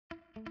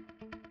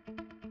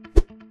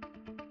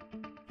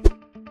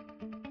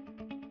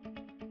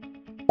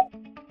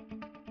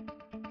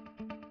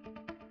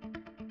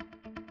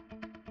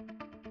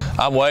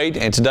I'm Wade,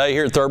 and today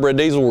here at Thoroughbred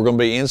Diesel we're going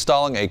to be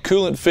installing a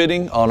coolant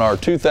fitting on our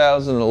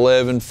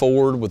 2011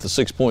 Ford with the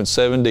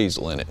 6.7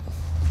 diesel in it.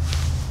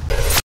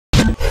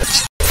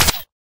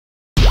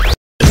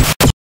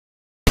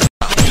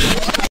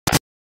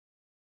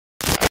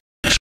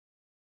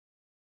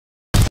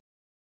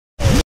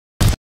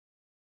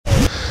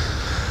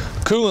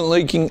 Coolant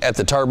leaking at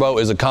the turbo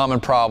is a common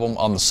problem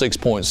on the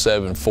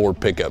 6.7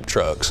 Ford pickup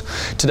trucks.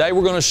 Today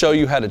we're going to show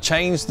you how to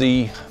change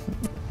the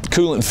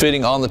coolant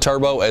fitting on the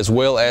turbo as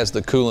well as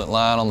the coolant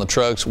line on the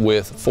trucks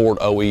with Ford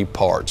OE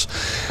parts.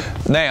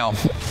 Now,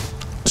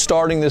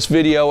 starting this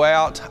video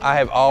out, I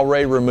have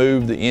already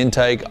removed the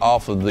intake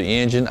off of the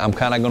engine. I'm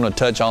kind of going to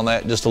touch on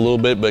that just a little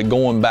bit, but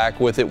going back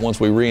with it once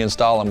we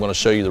reinstall, I'm going to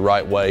show you the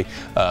right way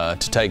to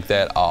take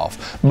that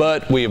off.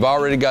 But we have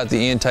already got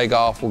the intake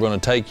off. We're going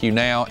to take you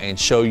now and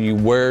show you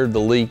where the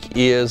leak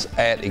is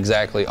at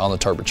exactly on the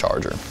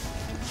turbocharger.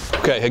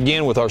 Okay,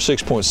 again with our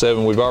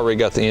 6.7, we've already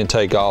got the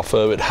intake off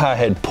of it. I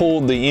had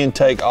pulled the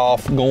intake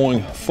off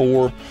going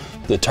for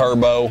the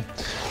turbo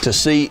to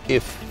see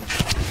if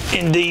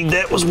indeed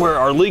that was where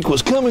our leak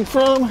was coming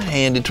from,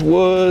 and it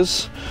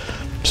was.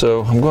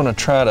 So I'm going to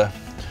try to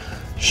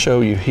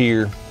show you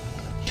here.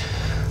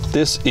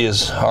 This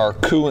is our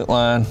coolant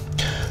line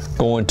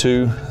going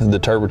to the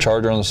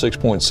turbocharger on the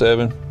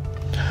 6.7.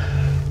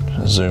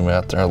 Zoom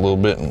out there a little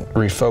bit and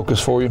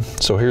refocus for you.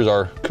 So here's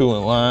our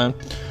coolant line.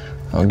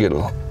 I'll get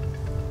a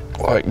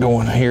light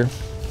going here.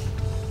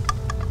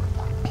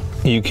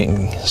 You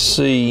can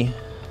see,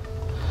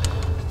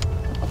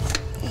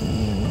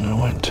 I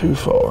went too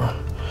far.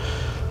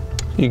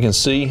 You can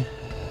see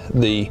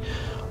the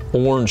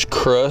orange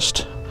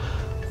crust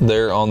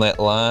there on that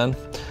line.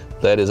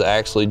 That is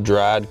actually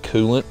dried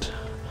coolant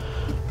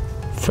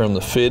from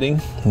the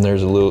fitting. And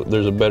there's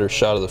a better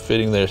shot of the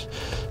fitting. There's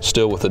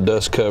still with the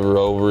dust cover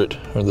over it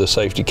or the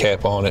safety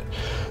cap on it.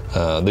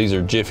 These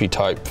are Jiffy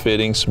type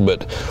fittings,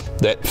 but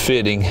that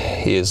fitting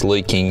is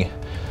leaking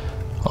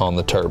on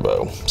the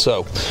turbo.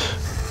 So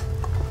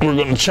we're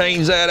going to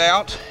change that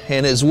out,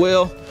 and as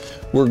well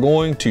we're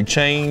going to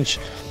change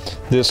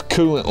this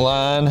coolant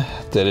line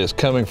that is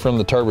coming from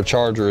the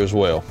turbocharger as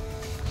well.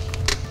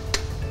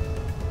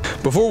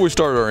 Before we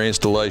started our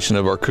installation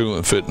of our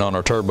coolant fitting on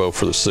our turbo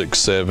for the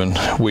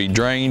 6.7, we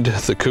drained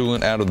the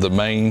coolant out of the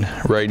main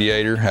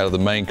radiator, out of the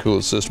main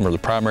coolant system, or the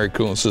primary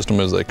coolant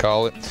system as they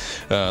call it.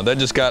 That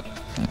just got,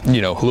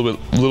 you know, a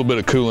little bit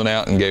of coolant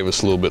out and gave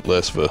us a little bit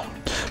less of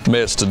a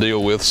mess to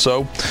deal with.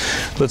 So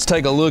let's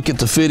take a look at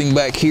the fitting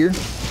back here.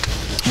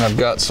 I've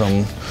got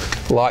some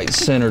lights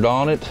centered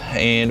on it,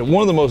 and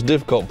one of the most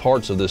difficult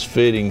parts of this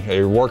fitting,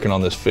 or working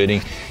on this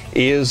fitting,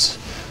 is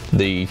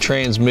the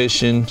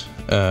transmission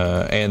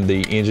and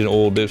the engine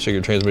oil dipstick,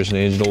 or transmission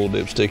and engine oil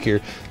dipstick here.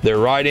 They're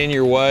right in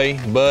your way,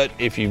 but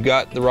if you've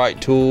got the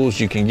right tools,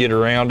 you can get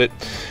around it.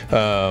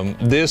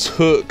 This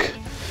hook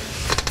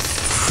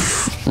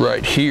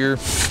right here,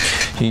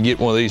 you can get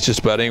one of these just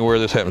about anywhere.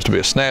 This happens to be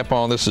a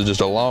snap-on. This is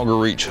just a longer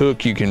reach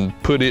hook. You can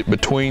put it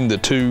between the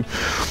two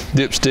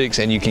dipsticks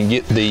and you can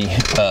get the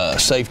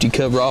safety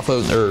cover off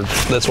of it, or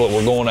that's what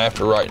we're going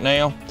after right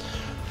now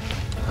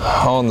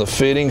on the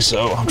fitting.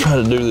 So I'm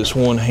trying to do this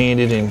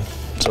one-handed, and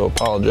so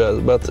apologize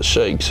about the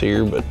shakes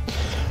here, but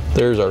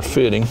there's our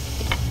fitting.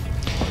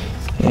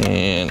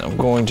 And I'm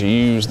going to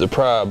use the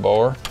pry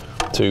bar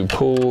to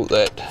pull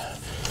that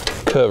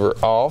cover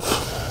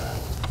off.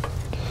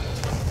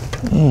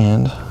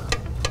 And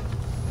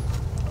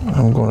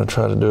I'm going to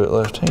try to do it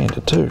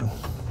left-handed too.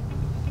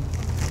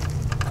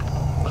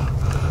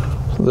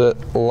 That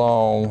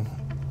long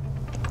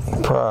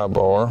pry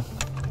bar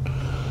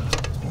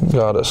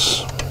got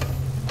us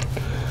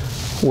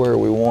where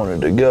we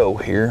wanted to go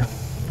here.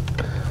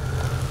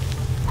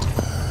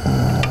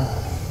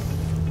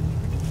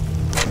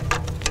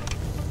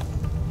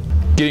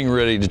 Getting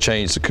ready to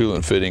change the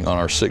coolant fitting on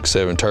our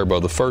 6.7 turbo,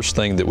 the first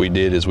thing that we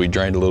did is we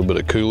drained a little bit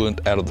of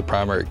coolant out of the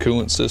primary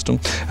coolant system.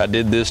 I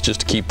did this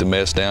just to keep the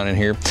mess down in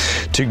here.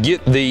 To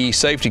get the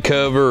safety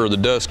cover or the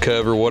dust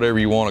cover, whatever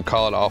you want to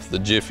call it, off the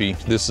Jiffy,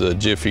 this is a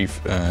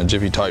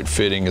Jiffy type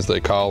fitting as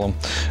they call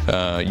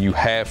them, you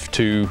have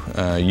to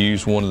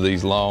use one of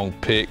these long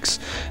picks.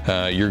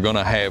 You're going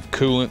to have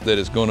coolant that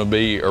is going to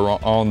be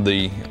on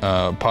the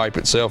pipe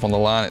itself, on the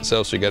line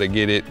itself, so you got to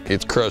get it,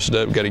 it's crushed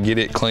up, got to get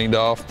it cleaned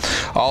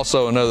off.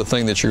 Also, another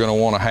thing that you're going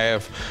to want to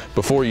have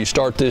before you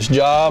start this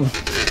job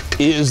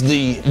is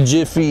the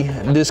Jiffy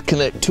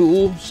disconnect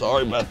tool.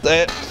 Sorry about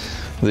that.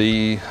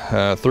 The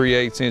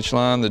 3/8 inch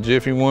line, the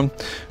Jiffy one.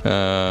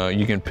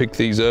 You can pick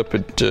these up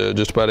at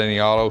just about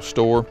any auto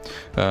store.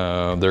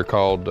 They're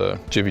called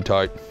Jiffy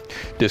type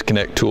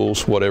disconnect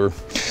tools, whatever.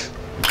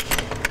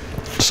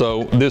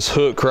 So this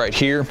hook right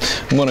here,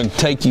 I'm going to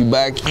take you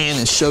back in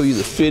and show you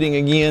the fitting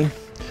again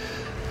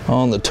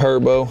on the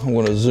turbo. I'm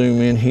going to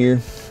zoom in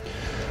here.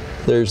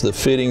 There's the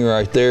fitting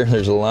right there.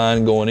 There's a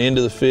line going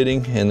into the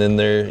fitting, and then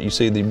there you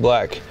see the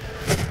black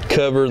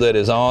cover that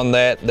is on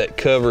that. That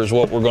cover is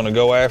what we're going to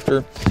go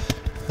after.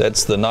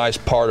 That's the nice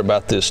part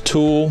about this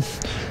tool.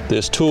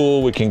 This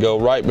tool, we can go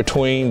right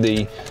between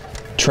the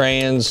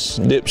trans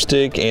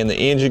dipstick and the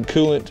engine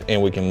coolant,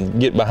 and we can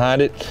get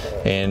behind it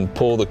and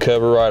pull the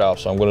cover right off.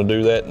 So I'm going to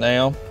do that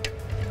now.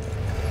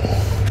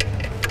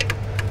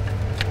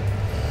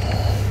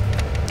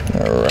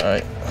 All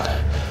right,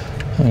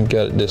 I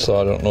got it this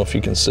side. I don't know if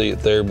you can see it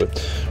there,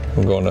 but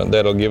we're going to,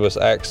 that'll give us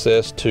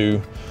access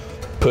to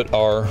put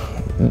our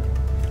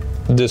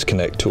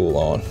disconnect tool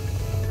on.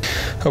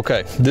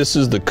 Okay, this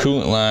is the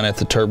coolant line at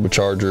the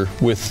turbocharger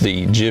with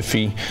the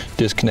Jiffy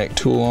disconnect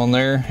tool on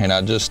there, and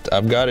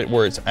I've got it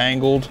where it's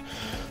angled.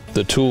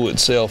 The tool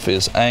itself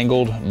is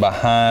angled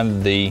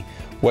behind the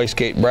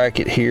wastegate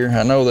bracket here.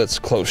 I know that's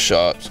a close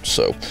shot,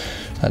 so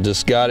I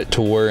just got it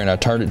to where, and I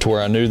turned it to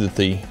where I knew that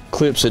the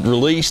clips had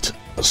released.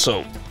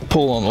 So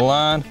pull on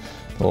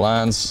the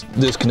line's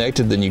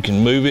disconnected, then you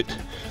can move it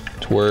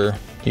to where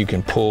you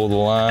can pull the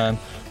line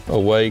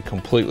away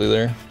completely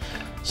there.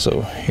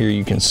 So here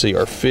you can see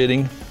our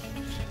fitting,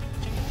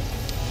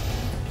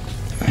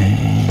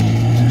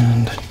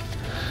 and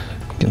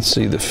you can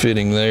see the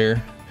fitting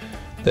there.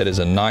 That is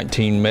a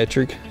 19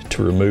 metric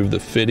to remove the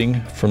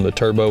fitting from the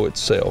turbo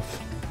itself.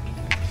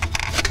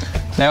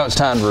 Now it's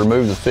time to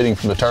remove the fitting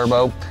from the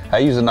turbo. I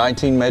use a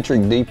 19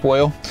 metric deep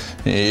well,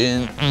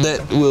 and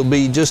that will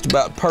be just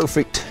about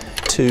perfect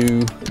to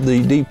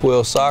the deep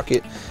well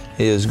socket.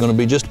 Is going to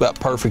be just about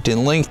perfect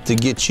in length to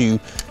get you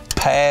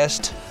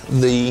past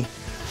the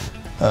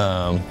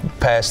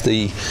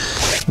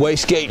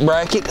wastegate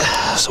bracket.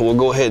 So we'll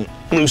go ahead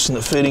and loosen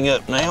the fitting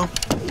up now.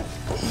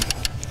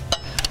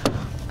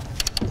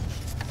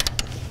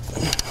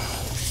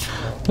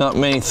 Not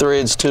many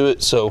threads to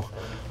it, so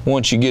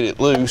once you get it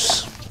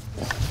loose,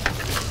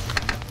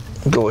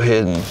 go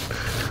ahead and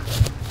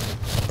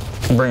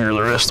bring her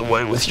the rest of the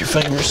way with your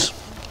fingers,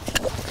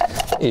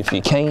 if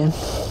you can.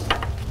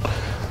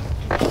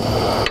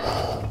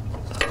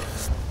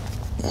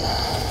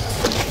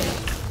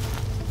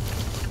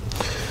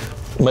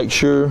 Make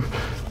sure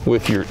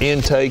with your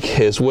intake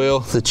as well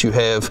that you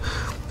have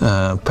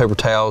paper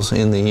towels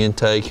in the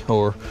intake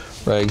or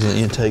rags in the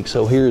intake.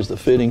 So here's the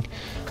fitting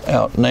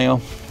out now.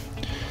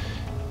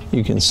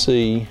 You can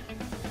see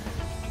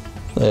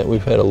that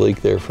we've had a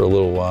leak there for a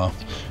little while.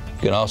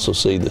 You can also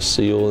see the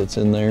seal that's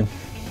in there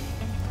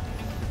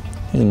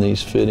in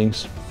these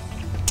fittings,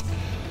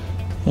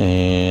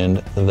 and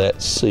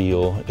that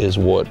seal is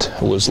what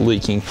was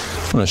leaking.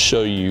 I'm going to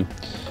show you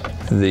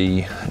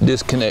the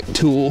disconnect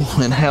tool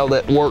and how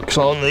that works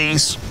on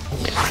these.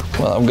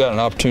 Well, I've got an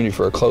opportunity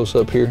for a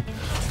close-up here.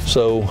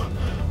 So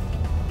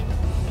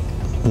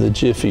the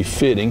Jiffy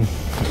fitting,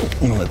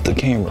 I'm gonna let the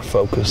camera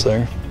focus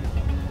there.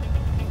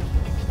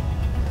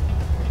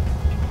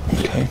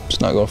 Okay, it's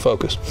not gonna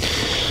focus.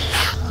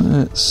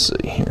 Let's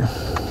see here.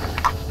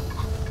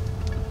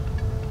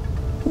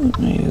 Let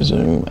me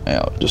zoom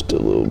out just a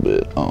little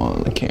bit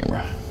on the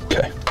camera.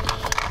 Okay,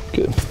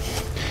 good.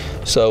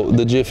 So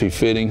the Jiffy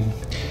fitting,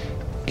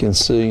 you can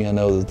see, I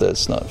know that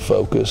that's not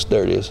focused.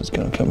 There it is, it's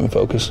gonna come in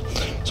focus.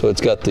 So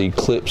it's got the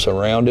clips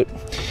around it.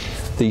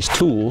 These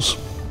tools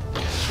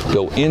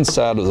go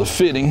inside of the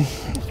fitting,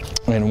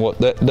 and what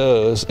that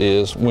does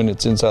is when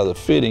it's inside the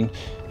fitting,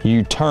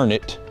 you turn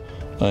it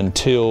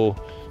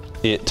until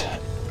it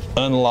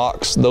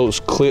unlocks those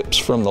clips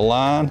from the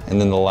line, and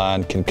then the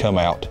line can come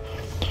out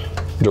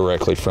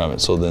directly from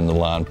it. So then the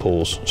line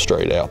pulls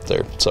straight out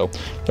there. So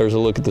there's a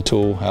look at the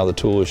tool, how the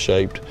tool is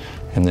shaped,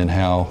 and then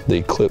how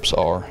the clips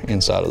are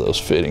inside of those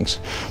fittings.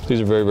 These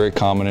are very, very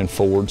common in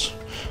Fords.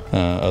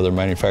 Other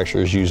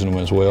manufacturers using them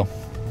as well.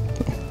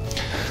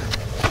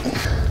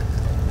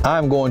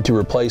 I'm going to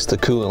replace the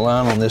coolant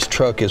line on this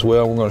truck as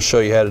well. We're going to show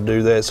you how to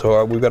do that.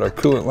 So we've got our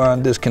coolant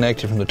line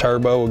disconnected from the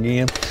turbo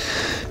again.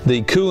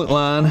 The coolant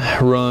line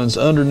runs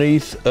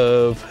underneath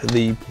of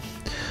the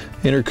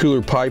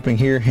intercooler piping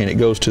here, and it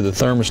goes to the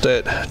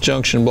thermostat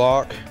junction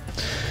block.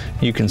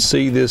 You can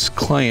see this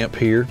clamp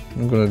here.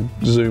 I'm going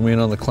to zoom in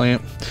on the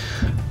clamp.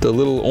 The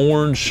little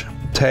orange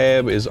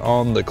tab is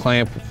on the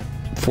clamp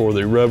for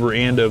the rubber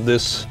end of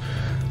this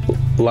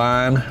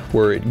line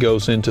where it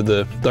goes into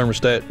the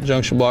thermostat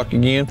junction block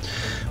again.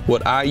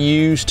 What I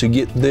use to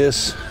get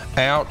this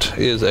out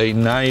is a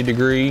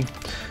 90-degree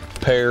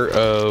pair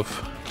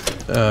of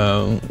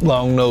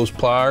long nose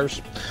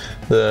pliers.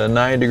 The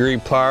 90-degree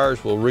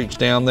pliers will reach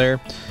down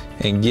there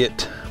and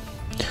get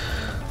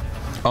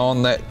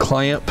on that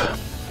clamp.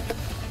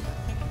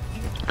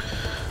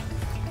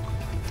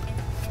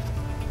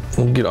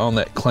 We'll get on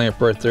that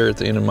clamp right there at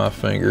the end of my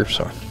finger.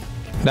 Sorry.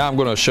 Now I'm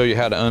going to show you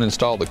how to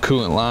uninstall the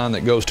coolant line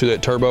that goes to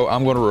that turbo.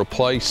 I'm going to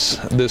replace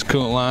this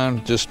coolant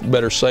line, just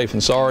better safe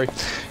than sorry.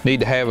 Need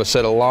to have a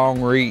set of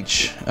long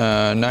reach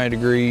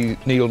 90-degree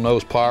needle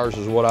nose pliers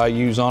is what I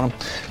use on them.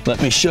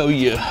 Let me show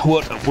you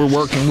what we're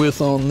working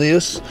with on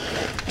this.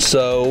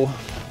 So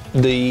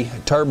the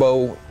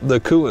turbo, the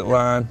coolant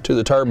line to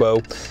the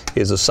turbo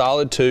is a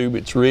solid tube.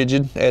 It's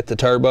rigid at the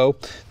turbo.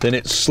 Then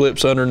it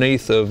slips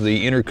underneath of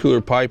the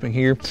intercooler piping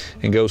here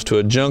and goes to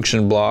a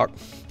junction block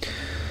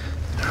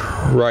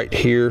right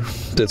here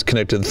that's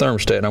connected to the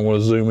thermostat. And I'm going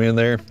to zoom in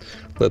there,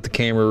 let the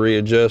camera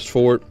readjust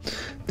for it.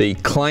 The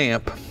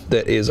clamp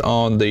that is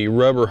on the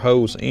rubber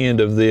hose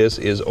end of this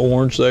is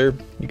orange there.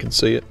 You can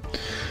see it.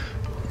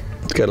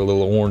 It's got a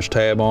little orange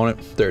tab on it.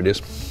 There it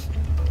is.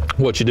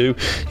 What you do,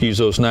 use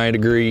those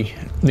 90-degree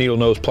needle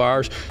nose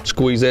pliers,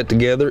 squeeze that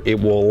together. It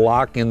will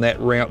lock in that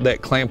round,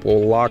 that clamp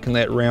will lock in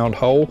that round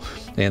hole,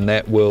 and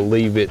that will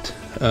leave it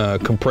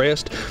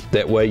compressed.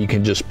 That way you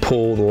can just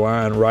pull the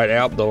line right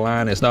out. The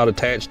line is not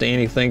attached to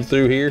anything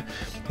through here.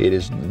 It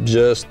is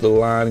just the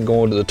line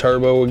going to the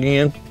turbo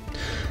again,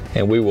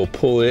 and we will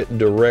pull it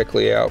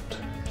directly out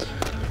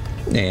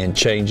and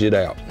change it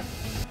out.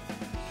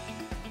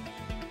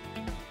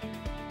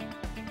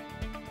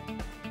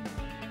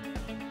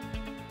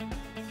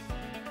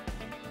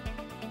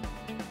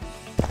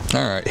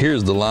 All right,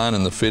 here's the line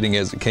and the fitting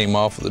as it came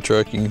off of the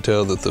truck. You can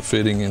tell that the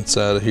fitting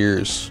inside of here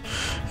is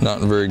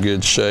not in very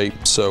good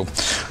shape. So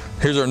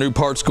here's our new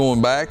parts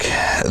going back.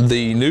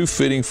 The new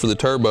fitting for the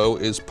turbo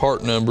is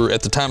part number,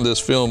 at the time of this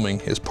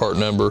filming, is part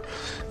number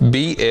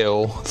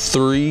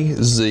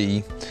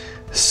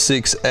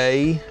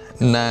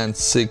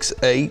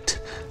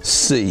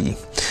BL3Z6A968C.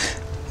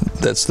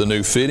 That's the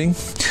new fitting.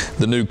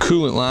 The new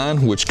coolant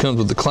line, which comes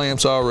with the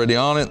clamps already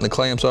on it, and the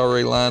clamps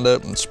already lined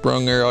up and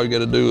sprung there. All you got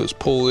to do is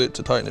pull it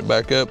to tighten it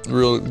back up.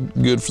 Real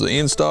good for the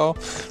install.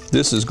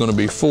 This is going to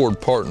be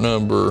Ford part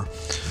number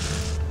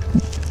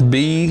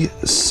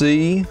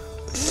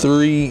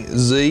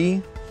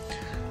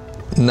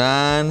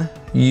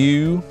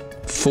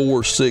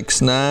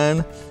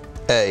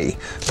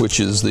BC3Z9U469A, which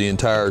is the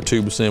entire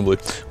tube assembly.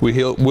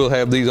 We'll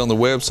have these on the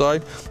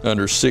website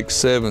under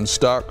 6.7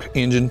 stock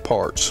engine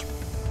parts.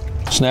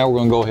 So now we're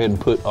going to go ahead and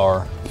put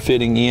our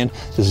fitting in.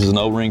 This is an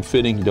O-ring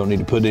fitting. You don't need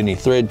to put any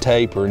thread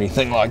tape or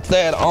anything like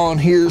that on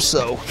here.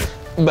 So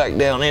back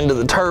down into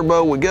the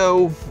turbo we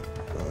go.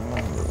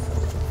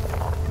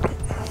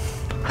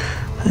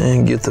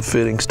 And get the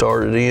fitting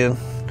started in.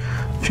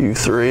 A few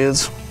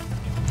threads.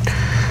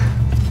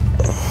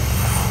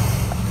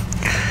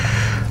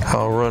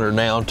 I'll run her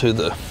down to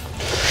the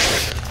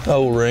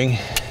O-ring,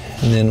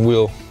 and then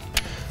we'll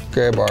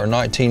grab our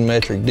 19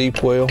 metric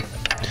deep well.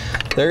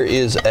 There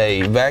is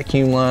a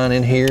vacuum line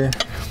in here.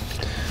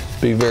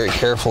 Be very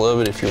careful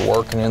of it if you're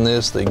working in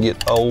this. They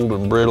get old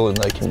and brittle and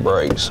they can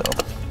break, so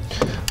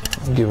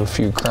I'll give a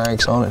few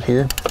cranks on it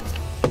here.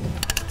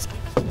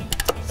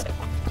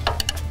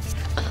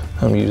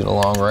 I'm using a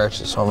long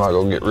ratchet, so I'm not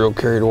gonna get real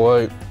carried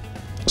away.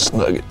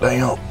 Snug it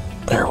down.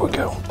 There we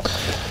go.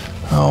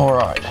 All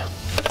right.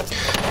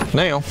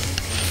 Now,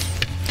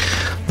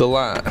 the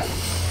line.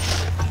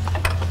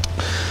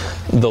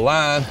 The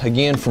line,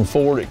 again, from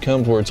Ford, it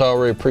comes where it's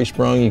already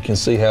pre-sprung. You can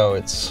see how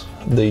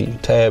the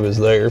tab is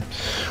there.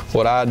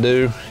 What I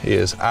do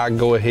is I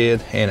go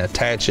ahead and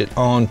attach it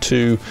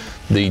onto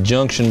the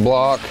junction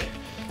block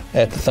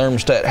at the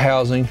thermostat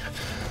housing,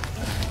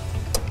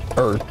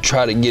 or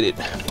try to get it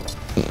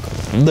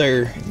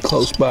there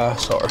close by,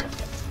 sorry.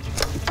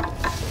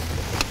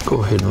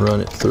 Go ahead and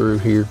run it through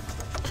here.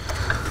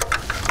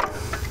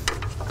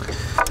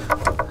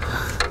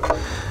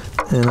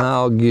 And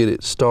I'll get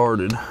it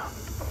started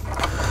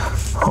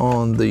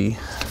on the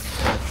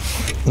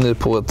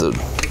nipple at the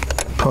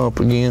pump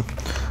again.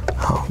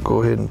 I'll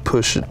go ahead and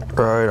push it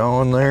right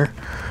on there.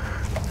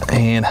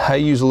 And I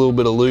use a little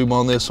bit of lube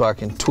on this so I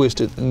can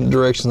twist it in the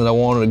direction that I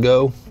want it to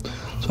go.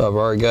 So I've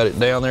already got it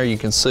down there. You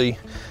can see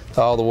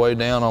all the way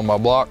down on my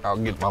block. I'll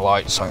get my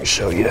light so I can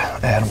show you,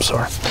 Adam,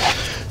 sorry.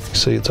 You can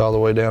see it's all the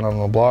way down on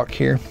the block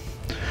here.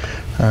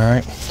 All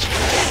right,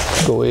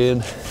 go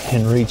ahead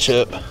and reach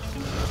up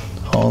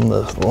on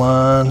the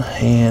line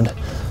and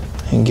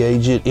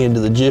engage it into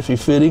the Jiffy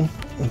fitting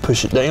and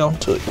push it down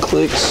till it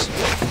clicks.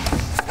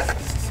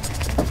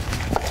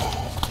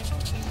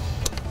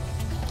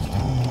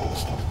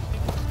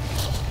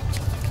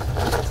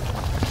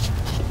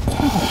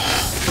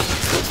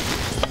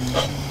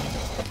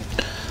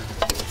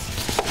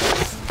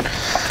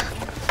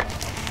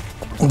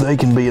 They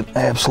can be an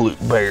absolute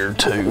bear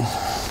too.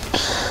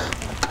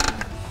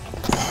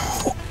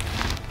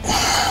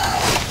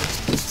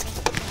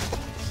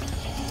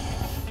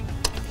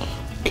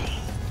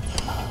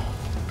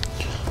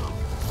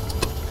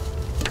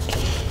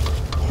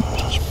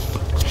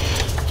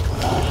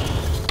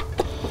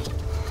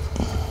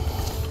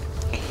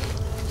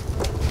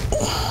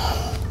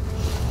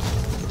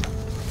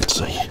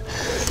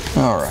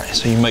 All right,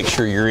 so you make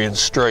sure you're in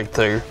straight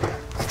there,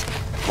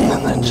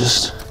 and then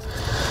just,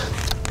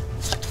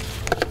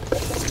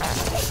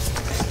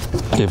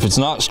 if it's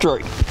not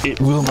straight,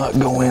 it will not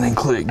go in and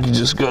click. You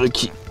just got to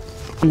keep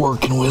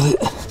working with it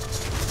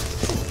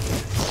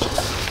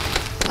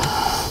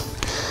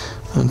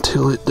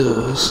until it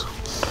does.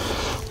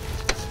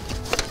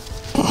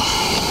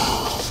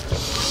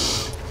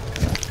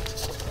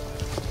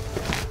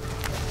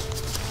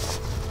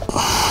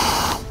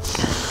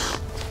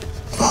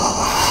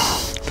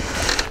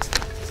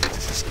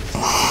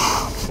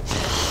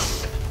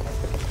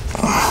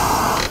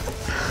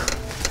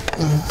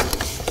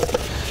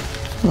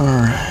 All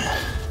right,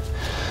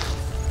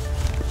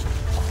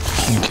 I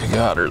think I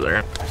got her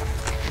there.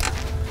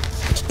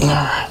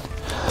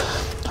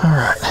 All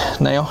right,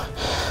 now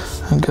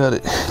I got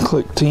it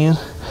clicked in.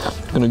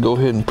 I'm gonna go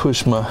ahead and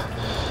push my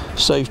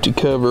safety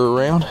cover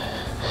around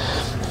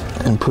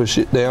and push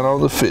it down on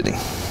the fitting.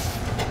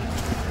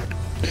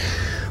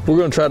 We're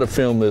gonna try to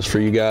film this for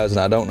you guys, and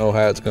I don't know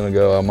how it's gonna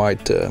go. I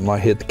might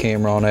hit the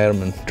camera on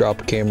Adam and drop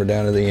the camera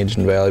down to the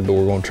engine valley, but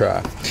we're gonna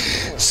try.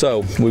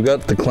 So we've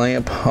got the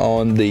clamp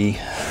on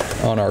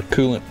our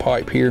coolant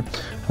pipe here.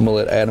 I'm gonna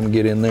let Adam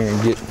get in there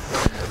and get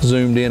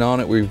zoomed in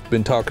on it. We've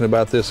been talking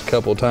about this a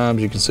couple of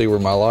times. You can see where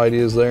my light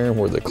is there and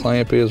where the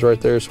clamp is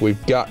right there. So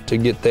we've got to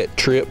get that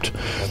tripped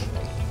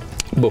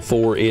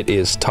before it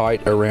is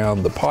tight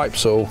around the pipe.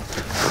 So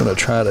I'm gonna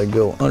try to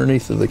go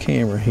underneath of the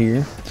camera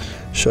here,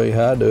 show you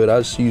how I do it. I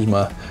just use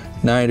my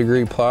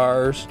 90-degree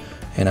pliers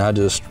and I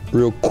just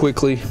real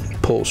quickly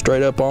pull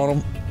straight up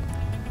on them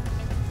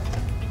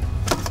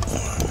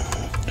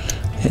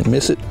and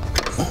miss it.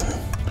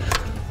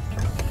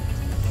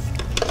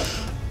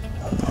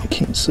 I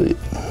can't see it.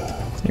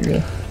 There you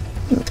go.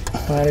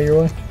 Out of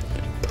your way?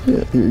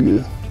 Yeah, here you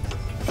go.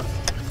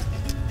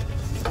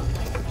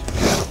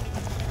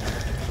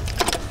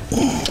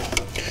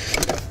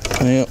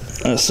 Well,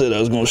 I said I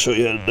was going to show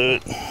you how to do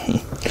it.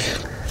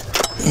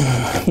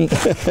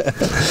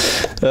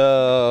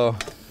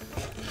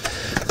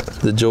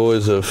 The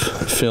joys of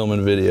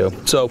filming video.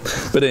 So,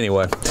 but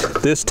anyway,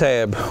 this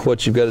tab,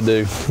 what you've got to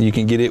do, you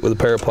can get it with a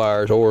pair of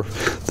pliers or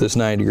this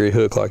 90-degree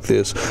hook like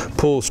this.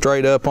 Pull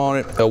straight up on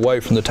it, away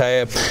from the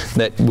tab.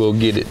 That will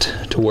get it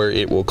to where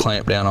it will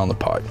clamp down on the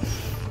pipe.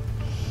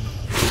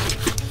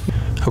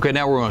 Okay,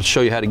 now we're going to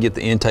show you how to get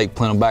the intake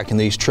plenum back in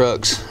these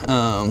trucks.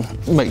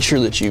 Make sure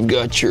that you've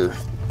got your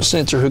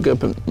sensor hook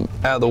up and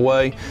out of the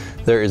way.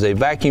 There is a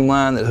vacuum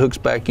line that hooks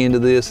back into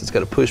this. It's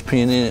got a push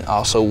pin in it.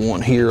 Also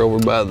one here over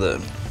by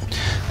the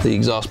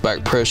exhaust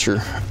back pressure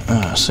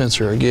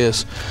sensor, I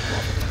guess.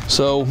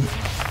 So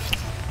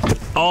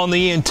on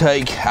the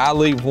intake, I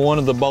leave one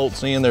of the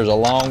bolts in. There's a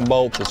long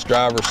bolt that's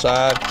driver's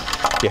side.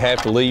 You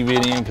have to leave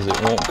it in because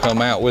it won't come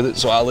out with it.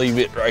 So I leave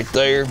it right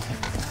there.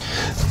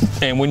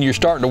 And when you're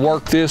starting to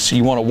work this,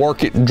 you want to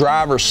work it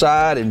driver's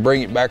side and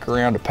bring it back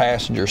around to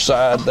passenger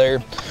side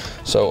there.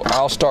 So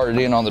I'll start it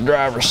in on the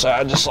driver's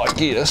side just like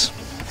this.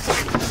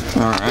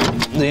 All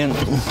right, then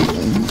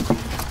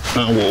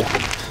I will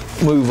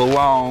move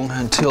along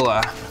until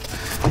I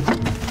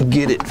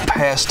get it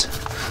past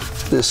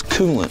this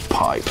coolant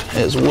pipe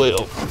as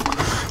well.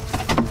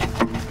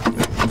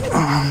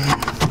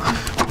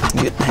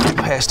 Get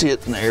past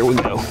it, and there we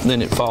go.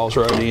 Then it falls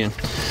right in.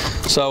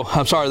 So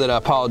I'm sorry that I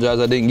apologize.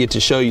 I didn't get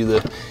to show you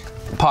the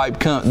pipe,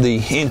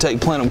 the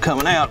intake plenum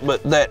coming out,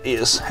 but that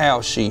is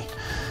how she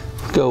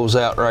goes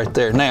out right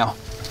there. Now,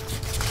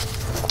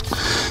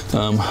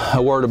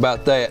 a word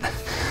about that.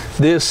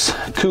 This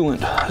coolant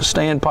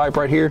standpipe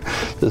right here,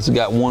 this has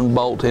got one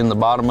bolt in the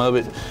bottom of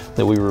it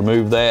that we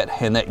remove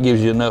that, and that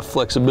gives you enough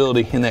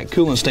flexibility in that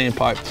coolant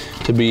standpipe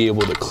to be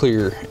able to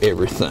clear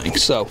everything.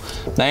 So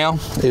now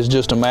it's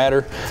just a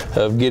matter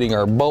of getting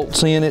our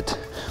bolts in it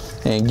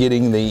and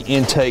getting the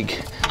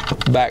intake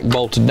back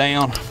bolted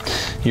down.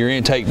 Your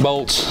intake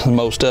bolts,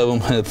 most of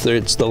them, if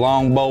it's the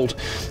long bolt,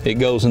 it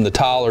goes in the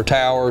taller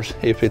towers.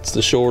 If it's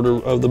the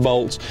shorter of the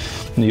bolts,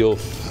 you'll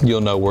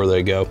know where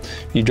they go.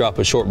 You drop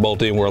a short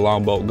bolt in where a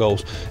long bolt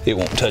goes, it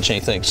won't touch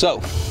anything.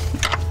 So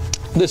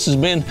this has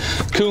been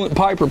coolant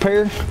pipe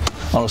repair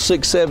on a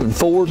 6.7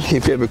 Ford.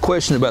 If you have a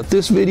question about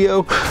this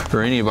video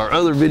or any of our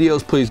other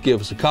videos, please give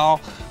us a call.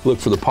 Look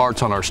for the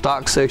parts on our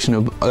stock section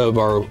of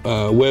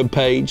our web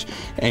page,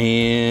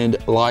 and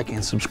like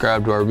and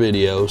subscribe to our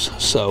videos.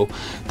 So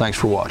thanks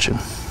for watching.